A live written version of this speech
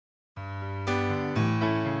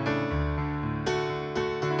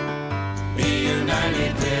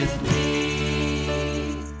united with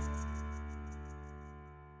me.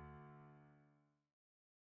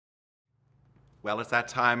 Well, it's that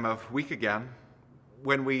time of week again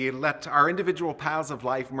when we let our individual paths of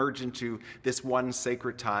life merge into this one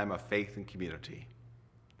sacred time of faith and community.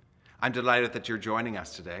 I'm delighted that you're joining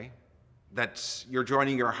us today, that you're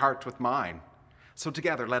joining your heart with mine. So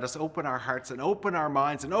together, let us open our hearts and open our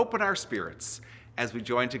minds and open our spirits as we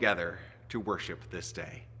join together to worship this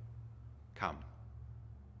day. Come,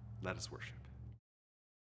 let us worship.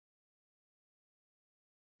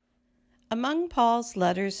 Among Paul's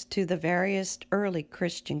letters to the various early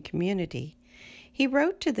Christian community, he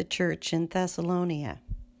wrote to the church in Thessalonica.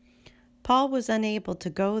 Paul was unable to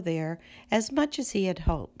go there as much as he had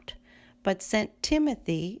hoped, but sent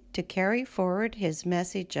Timothy to carry forward his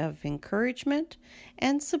message of encouragement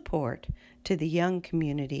and support to the young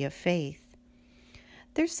community of faith.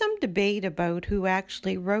 There's some debate about who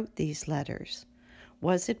actually wrote these letters.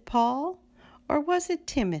 Was it Paul, or was it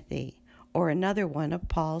Timothy, or another one of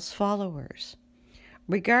Paul's followers?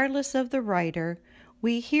 Regardless of the writer,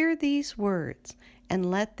 we hear these words and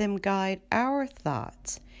let them guide our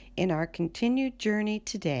thoughts in our continued journey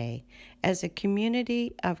today as a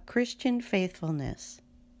community of Christian faithfulness.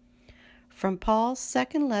 From Paul's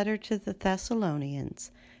second letter to the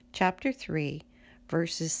Thessalonians, chapter 3,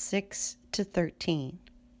 verses 6 to 13.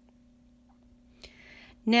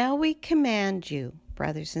 Now we command you,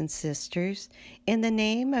 brothers and sisters, in the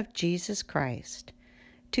name of Jesus Christ,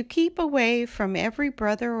 to keep away from every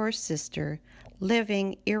brother or sister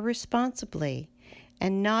living irresponsibly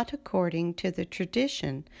and not according to the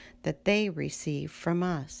tradition that they receive from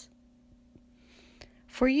us.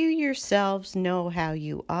 For you yourselves know how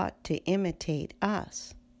you ought to imitate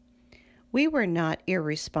us. We were not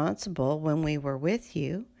irresponsible when we were with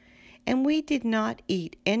you, and we did not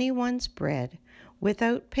eat anyone's bread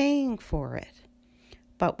without paying for it.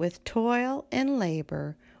 But with toil and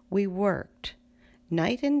labor we worked,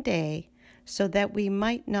 night and day, so that we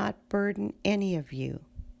might not burden any of you.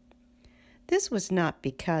 This was not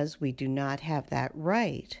because we do not have that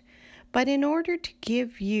right, but in order to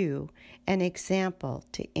give you an example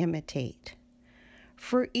to imitate.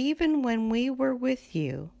 For even when we were with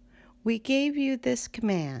you, we gave you this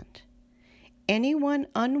command: anyone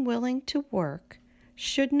unwilling to work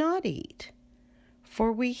should not eat.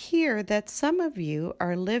 For we hear that some of you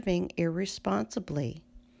are living irresponsibly,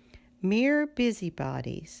 mere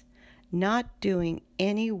busybodies, not doing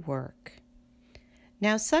any work.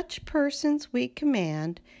 Now such persons we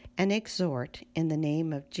command and exhort in the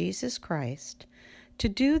name of Jesus Christ to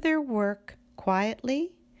do their work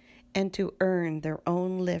quietly and to earn their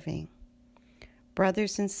own living.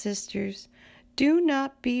 Brothers and sisters, do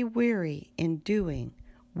not be weary in doing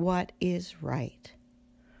what is right.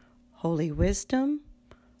 Holy wisdom,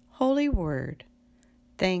 holy word,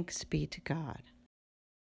 thanks be to God.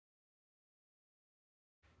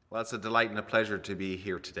 Well, it's a delight and a pleasure to be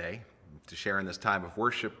here today to share in this time of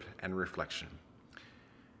worship and reflection.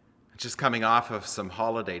 Just coming off of some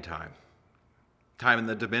holiday time in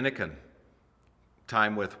the Dominican,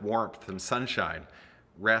 time with warmth and sunshine,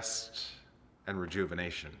 rest and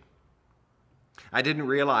rejuvenation. I didn't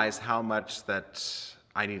realize how much that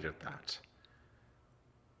I needed that,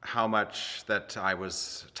 how much that I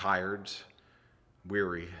was tired,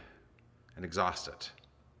 weary, and exhausted.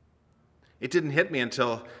 It didn't hit me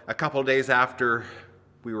until a couple days after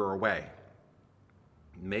we were away.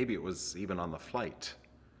 Maybe it was even on the flight,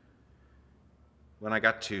 when I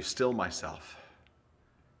got to still myself,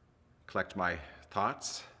 collect my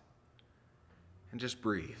thoughts, and just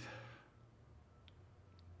breathe.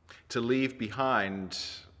 To leave behind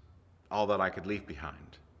all that I could leave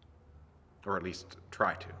behind, or at least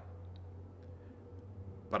try to.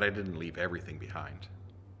 But I didn't leave everything behind.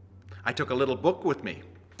 I took a little book with me.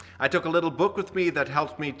 I took a little book with me that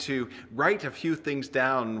helped me to write a few things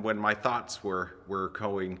down when my thoughts were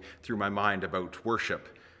going through my mind about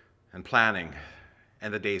worship and planning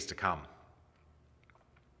and the days to come.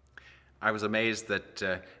 I was amazed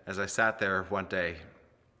that as I sat there one day,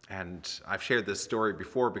 and I've shared this story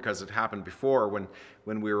before because it happened before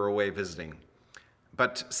when we were away visiting,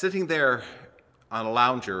 but sitting there on a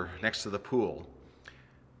lounger next to the pool,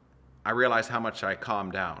 I realized how much I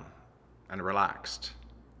calmed down and relaxed.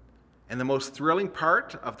 And the most thrilling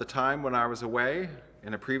part of the time when I was away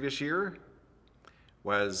in a previous year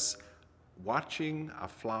was watching a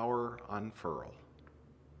flower unfurl.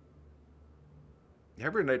 You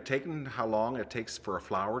ever taken how long it takes for a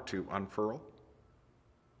flower to unfurl?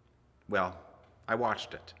 Well, I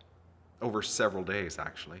watched it over several days,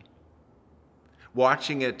 actually.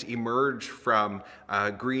 Watching it emerge from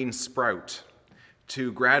a green sprout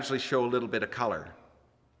to gradually show a little bit of color.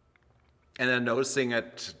 And then noticing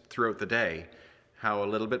it throughout the day, how a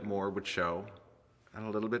little bit more would show and a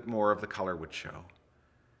little bit more of the color would show.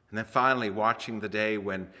 And then finally watching the day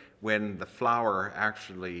when the flower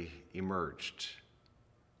actually emerged.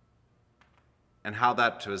 And how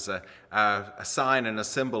that was a sign and a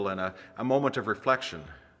symbol and a moment of reflection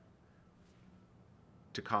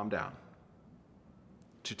to calm down,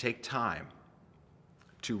 to take time,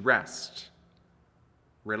 to rest,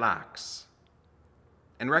 relax,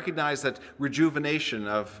 and recognize that rejuvenation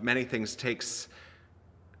of many things takes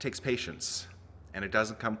patience, and it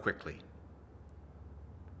doesn't come quickly.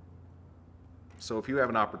 So if you have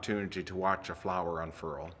an opportunity to watch a flower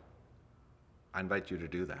unfurl, I invite you to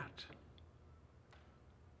do that.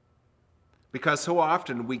 Because so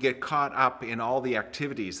often we get caught up in all the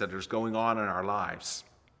activities that are going on in our lives.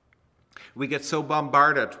 We get so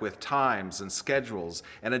bombarded with times and schedules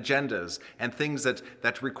and agendas and things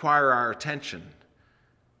that require our attention,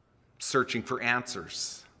 searching for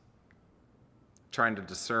answers, trying to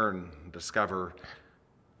discern, discover,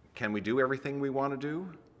 can we do everything we want to do?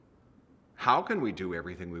 How can we do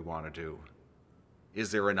everything we want to do?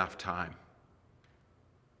 Is there enough time?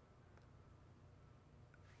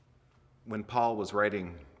 When Paul was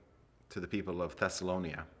writing to the people of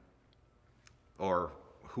Thessalonica, or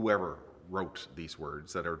whoever wrote these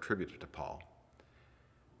words that are attributed to Paul,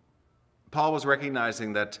 Paul was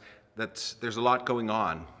recognizing that there's a lot going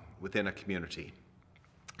on within a community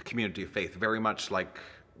of faith, very much like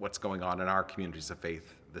what's going on in our communities of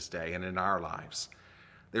faith this day and in our lives.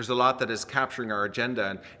 There's a lot that is capturing our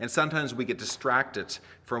agenda, and sometimes we get distracted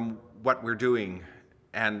from what we're doing,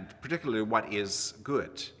 and particularly what is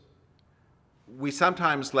good. We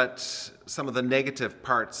sometimes let some of the negative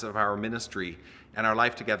parts of our ministry and our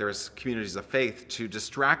life together as communities of faith to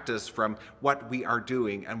distract us from what we are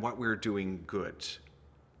doing and what we're doing good.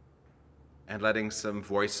 And letting some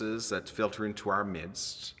voices that filter into our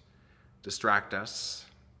midst distract us,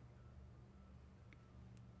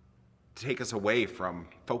 take us away from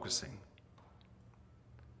focusing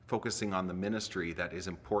on the ministry that is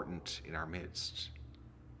important in our midst.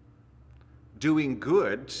 Doing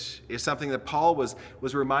good is something that Paul was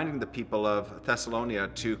reminding the people of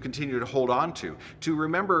Thessalonica to continue to hold on to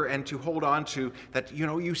remember and to hold on to, that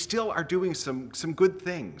you still are doing some good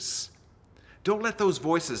things. Don't let those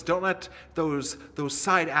voices, don't let those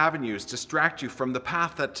side avenues distract you from the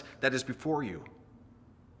path that is before you.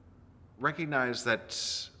 Recognize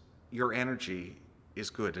that your energy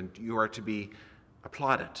is good and you are to be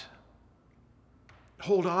applauded.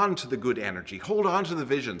 Hold on to the good energy. Hold on to the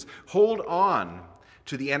visions. Hold on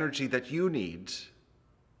to the energy that you need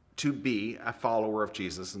to be a follower of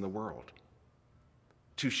Jesus in the world,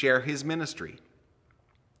 to share his ministry,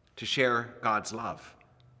 to share God's love,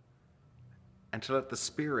 and to let the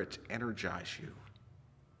Spirit energize you.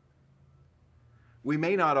 We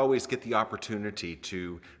may not always get the opportunity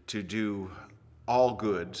to do all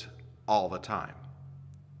good all the time,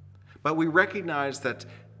 but we recognize that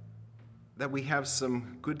we have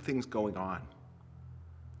some good things going on,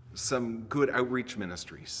 some good outreach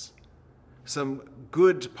ministries, some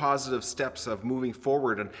good positive steps of moving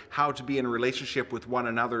forward and how to be in a relationship with one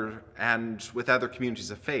another and with other communities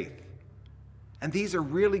of faith. And these are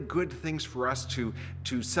really good things for us to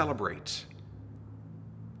celebrate,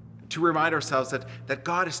 to remind ourselves that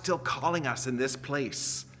God is still calling us in this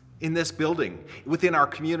place, in this building, within our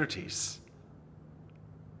communities,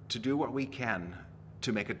 to do what we can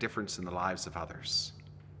to make a difference in the lives of others.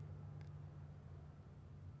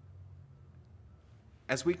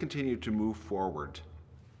 As we continue to move forward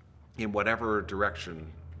in whatever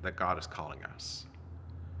direction that God is calling us,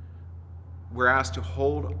 we're asked to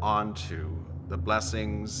hold on to the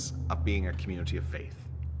blessings of being a community of faith,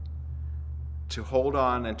 to hold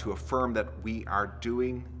on and to affirm that we are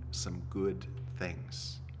doing some good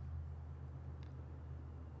things.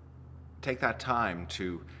 Take that time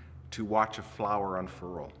to watch a flower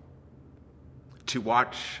unfurl, to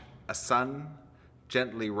watch a sun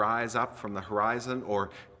gently rise up from the horizon or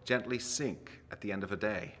gently sink at the end of a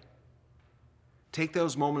day. Take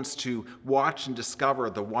those moments to watch and discover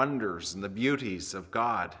the wonders and the beauties of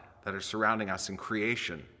God that are surrounding us in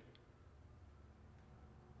creation,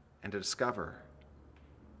 and to discover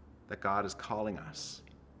that God is calling us.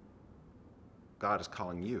 God is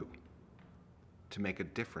calling you to make a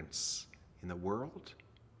difference in the world,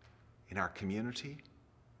 in our community,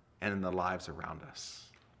 and in the lives around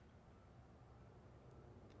us.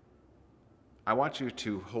 I want you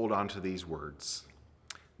to hold on to these words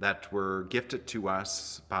that were gifted to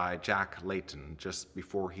us by Jack Layton just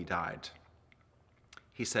before he died.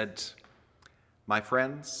 He said, "My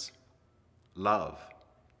friends, Love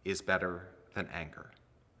is better than anger.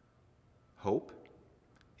 Hope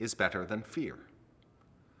is better than fear.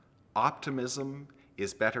 Optimism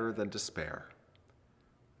is better than despair.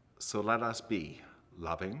 So let us be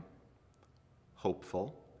loving,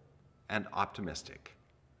 hopeful, and optimistic.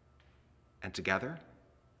 And together,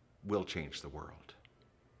 we'll change the world.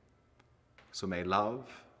 So may love,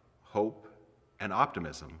 hope, and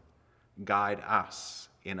optimism guide us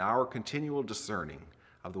in our continual discerning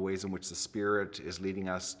of the ways in which the Spirit is leading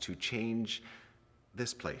us to change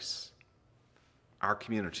this place, our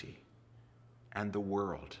community, and the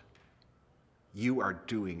world. You are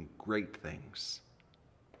doing great things,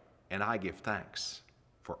 and I give thanks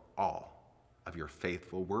for all of your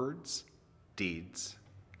faithful words, deeds,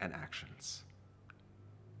 and actions.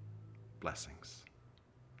 Blessings.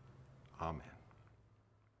 Amen.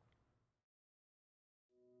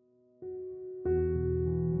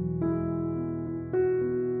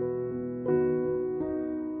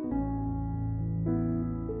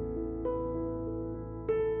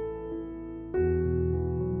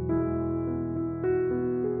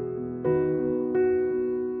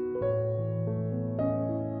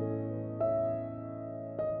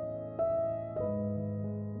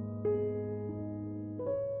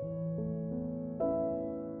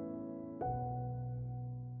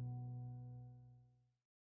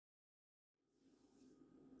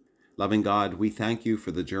 Loving God, we thank you for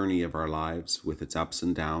the journey of our lives with its ups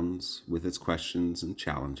and downs, with its questions and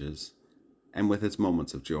challenges, and with its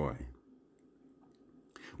moments of joy.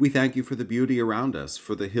 We thank you for the beauty around us,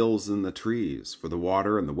 for the hills and the trees, for the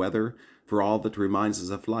water and the weather, for all that reminds us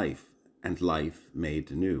of life and life made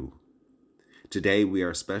new. Today we are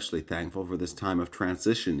especially thankful for this time of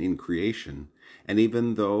transition in creation, and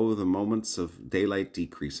even though the moments of daylight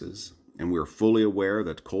decreases, and we are fully aware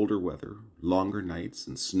that colder weather, longer nights,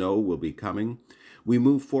 and snow will be coming, we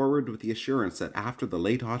move forward with the assurance that after the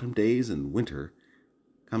late autumn days and winter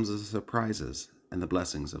comes the surprises and the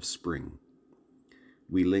blessings of spring.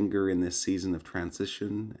 We linger in this season of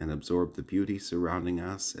transition and absorb the beauty surrounding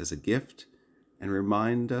us as a gift and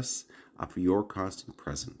remind us of your constant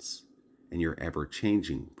presence and your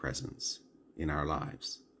ever-changing presence in our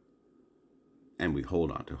lives. And we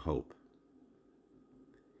hold on to hope.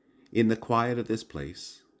 In the quiet of this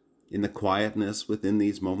place, in the quietness within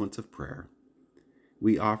these moments of prayer,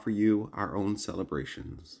 we offer you our own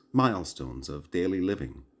celebrations, milestones of daily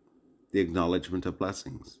living, the acknowledgement of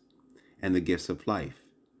blessings, and the gifts of life.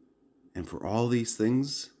 And for all these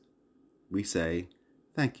things, we say,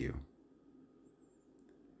 thank you.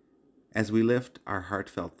 As we lift our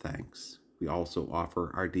heartfelt thanks, we also offer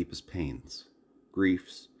our deepest pains,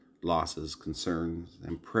 griefs, losses, concerns,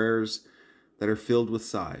 and prayers that are filled with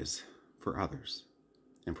sighs for others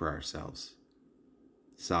and for ourselves,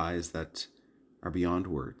 sighs that are beyond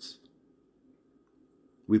words.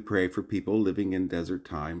 We pray for people living in desert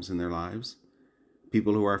times in their lives,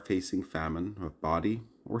 people who are facing famine of body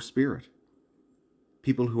or spirit,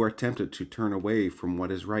 people who are tempted to turn away from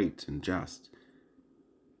what is right and just.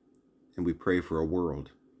 And we pray for a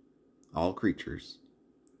world, all creatures,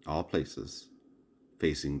 all places,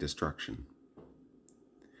 facing destruction.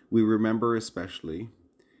 We remember especially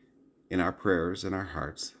in our prayers and our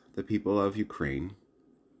hearts the people of Ukraine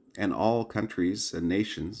and all countries and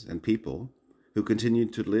nations and people who continue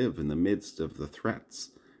to live in the midst of the threats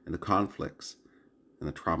and the conflicts and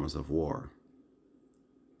the traumas of war.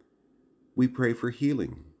 We pray for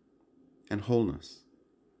healing and wholeness,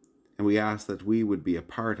 and we ask that we would be a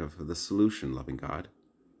part of the solution, loving God,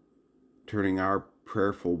 turning our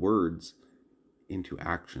prayerful words into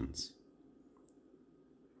actions.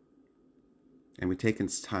 And we take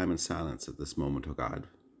time in silence at this moment, O God,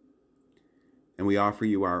 and we offer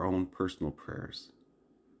you our own personal prayers.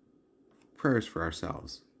 Prayers for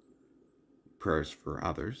ourselves, prayers for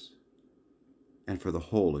others, and for the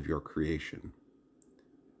whole of your creation.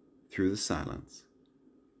 Through the silence,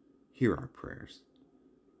 hear our prayers.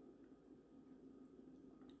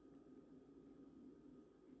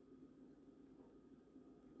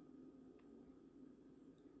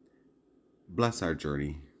 Bless our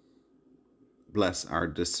journey. Bless our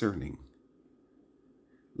discerning.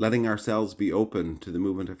 Letting ourselves be open to the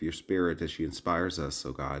movement of your Spirit as she inspires us,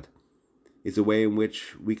 O God, is a way in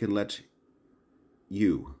which we can let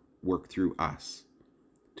you work through us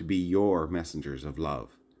to be your messengers of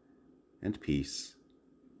love and peace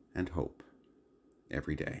and hope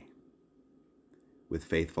every day. With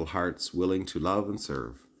faithful hearts willing to love and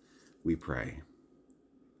serve, we pray.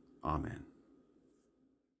 Amen.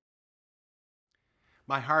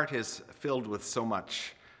 My heart is filled with so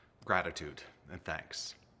much gratitude and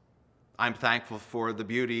thanks. I'm thankful for the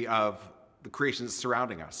beauty of the creations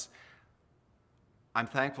surrounding us. I'm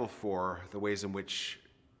thankful for the ways in which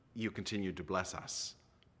you continue to bless us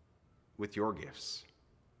with your gifts.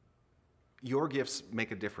 Your gifts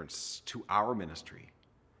make a difference to our ministry.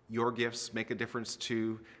 Your gifts make a difference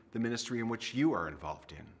to the ministry in which you are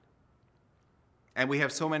involved in. And we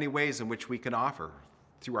have so many ways in which we can offer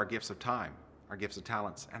through our gifts of time, our gifts of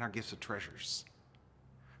talents, and our gifts of treasures.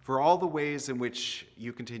 For all the ways in which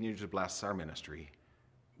you continue to bless our ministry,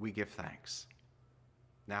 we give thanks.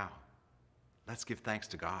 Now, let's give thanks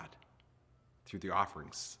to God through the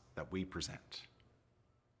offerings that we present.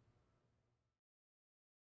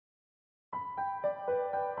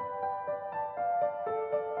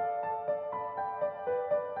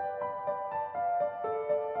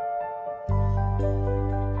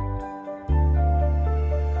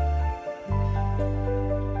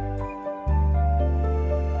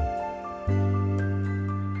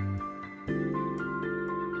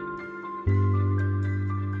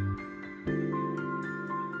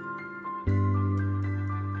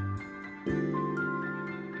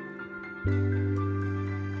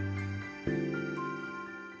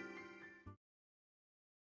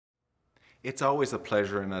 It's always a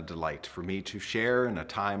pleasure and a delight for me to share in a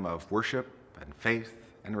time of worship and faith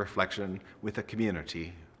and reflection with a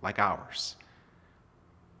community like ours.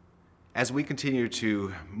 As we continue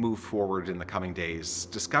to move forward in the coming days,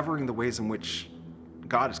 discovering the ways in which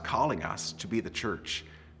God is calling us to be the church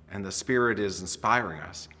and the Spirit is inspiring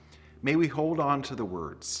us, may we hold on to the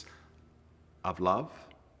words of love,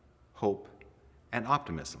 hope, and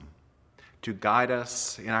optimism to guide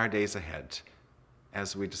us in our days ahead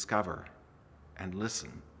as we discover and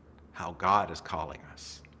listen how God is calling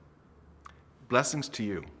us. Blessings to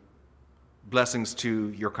you. Blessings to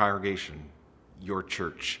your congregation, your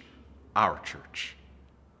church, our church.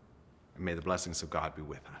 And may the blessings of God be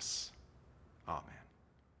with us. Amen.